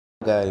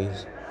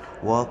Guys,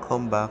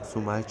 welcome back to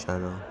my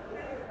channel.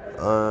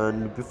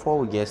 And before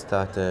we get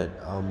started,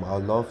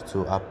 I'd love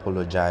to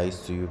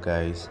apologize to you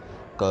guys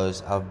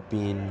because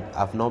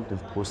I've not been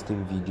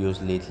posting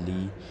videos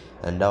lately,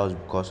 and that was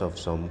because of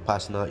some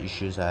personal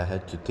issues I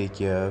had to take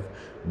care of.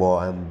 But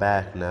I'm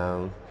back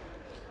now.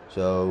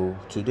 So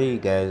today,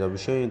 guys, I'll be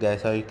showing you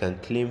guys how you can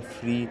claim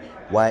free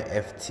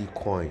YFT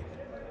coin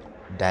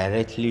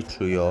directly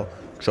through your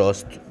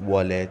Trust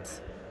wallet.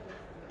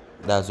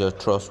 That's your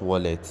Trust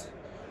wallet.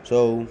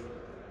 So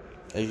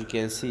as you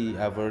can see,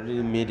 I've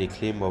already made a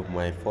claim of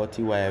my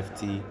 40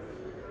 YFT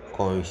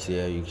coins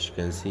here. You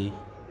can see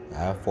I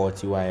have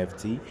 40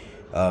 YFT.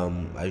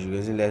 As you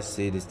can see, let's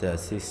say this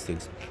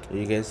statistics.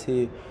 You can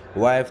see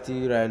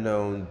YFT right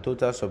now,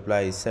 total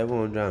supply is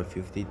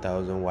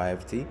 750,000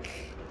 YFT.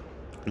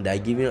 They're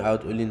giving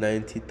out only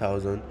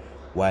 90,000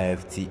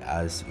 YFT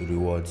as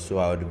reward. So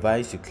I would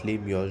advise you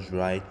claim yours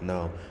right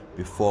now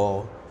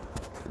before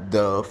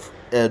the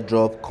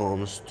airdrop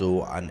comes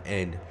to an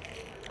end.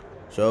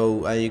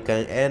 So and you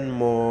can earn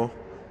more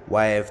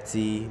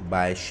YFT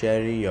by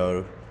sharing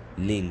your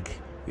link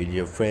with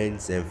your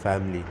friends and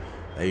family.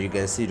 And you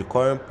can see the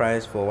current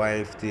price for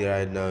YFT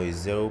right now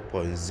is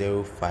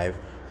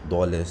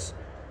 $0.05,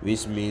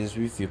 which means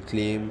if you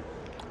claim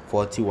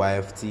 40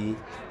 YFT,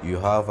 you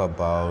have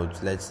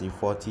about, let's say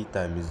 40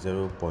 times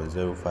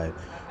 0.05,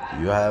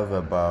 you have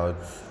about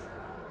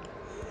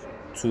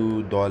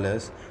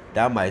 $2.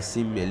 That might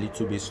seem a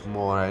little bit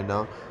small right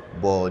now,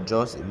 but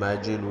just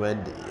imagine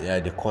when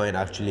the coin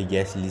actually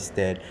gets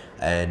listed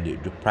and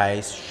the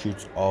price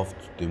shoots off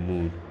to the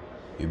moon.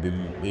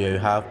 You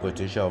have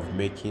potential of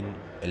making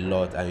a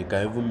lot, and you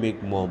can even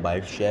make more by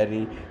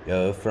sharing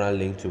your referral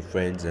link to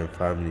friends and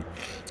family.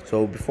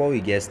 So before we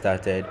get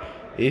started,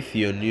 if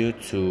you're new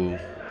to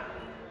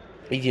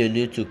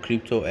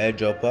crypto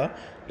airdropper,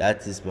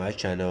 that is my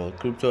channel,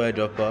 crypto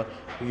airdropper.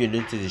 If you're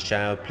new to this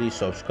channel, please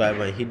subscribe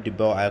and hit the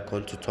bell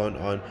icon to turn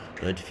on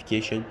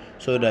notification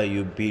so that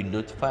you'll be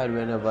notified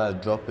whenever I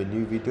drop a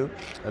new video.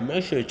 And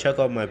make sure you check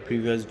out my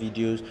previous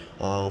videos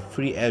on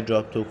free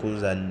airdrop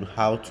tokens and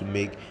how to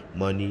make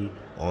money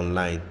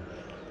online.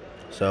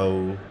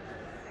 So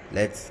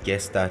let's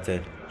get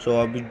started. So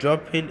I'll be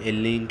dropping a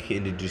link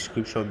in the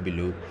description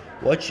below.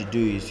 What you do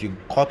is you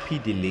copy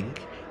the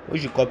link.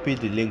 Once you copy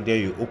the link,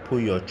 then you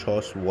open your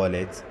Trust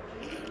wallet.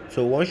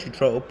 So once you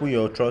open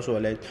your Trust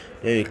wallet,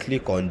 then you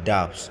click on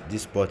dApps,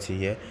 this button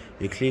here.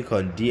 You click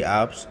on the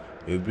apps,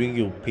 it will bring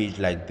you a page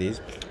like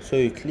this. So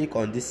you click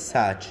on this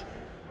search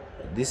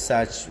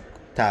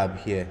tab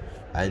here,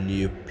 and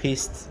you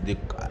paste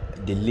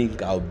the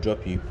link I'll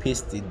drop you.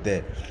 Paste it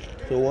there.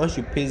 So once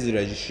you paste the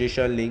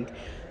registration link,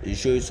 it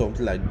shows you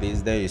something like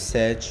this. Then you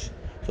search.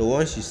 So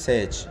once you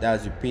search,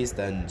 that's you paste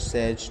and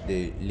search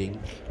the link,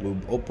 will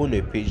open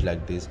a page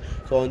like this.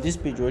 So on this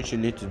page, what you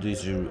need to do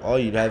is all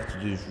you have to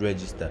do is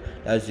register.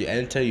 That's you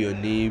enter your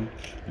name,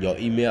 your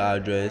email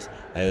address,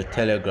 and your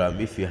Telegram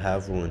if you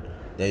have one.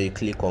 Then you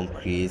click on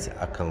create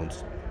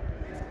account.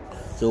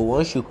 So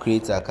once you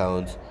create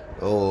account,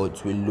 it will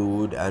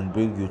load and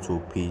bring you to a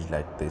page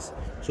like this.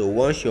 So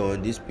once you're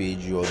on this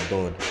page, you're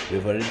done.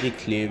 You've already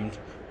claimed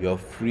your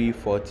free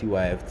 40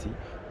 YFT.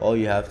 All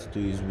you have to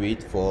do is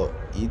wait for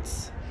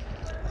it,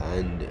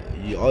 and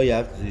all you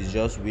have to do is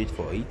just wait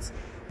for it,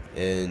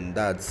 and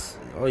that's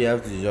all you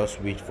have to do is just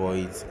wait for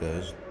it,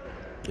 guys.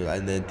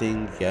 And the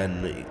thing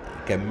can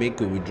make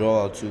a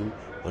withdrawal too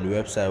on the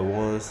website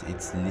once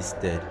it's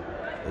listed.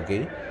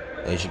 Okay,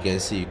 as you can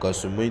see, you can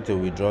submit a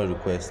withdrawal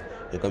request.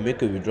 You can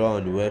make a withdrawal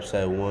on the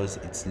website once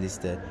it's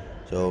listed.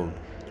 So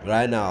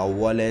right now our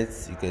wallet,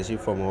 you can see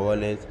from our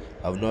wallet,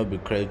 have not been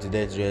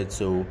credited yet,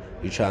 so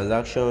the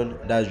transaction,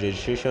 that's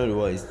registration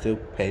reward, is still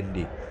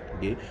pending.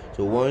 Okay,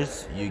 so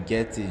once you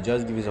get it,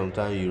 just give it some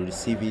time, you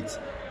receive it,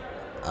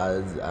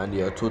 and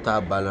your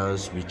total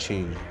balance will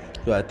change.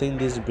 So I think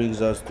this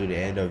brings us to the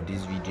end of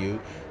this video.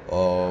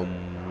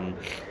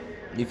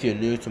 If you're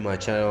new to my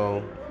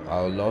channel,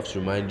 I would love to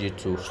remind you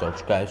to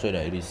subscribe so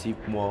that you receive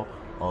more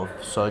of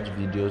such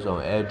videos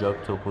on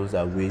airdrop tokens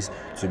and ways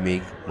to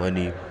make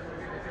money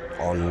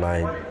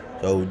online.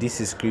 So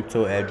this is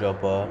crypto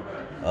airdropper.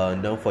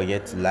 Don't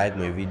forget to like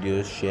my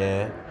videos,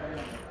 share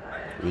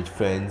with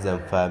friends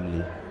and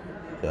family.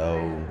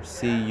 So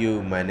see you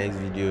in my next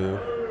video.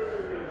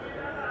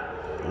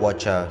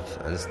 Watch out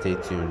and stay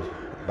tuned.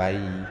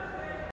 Bye.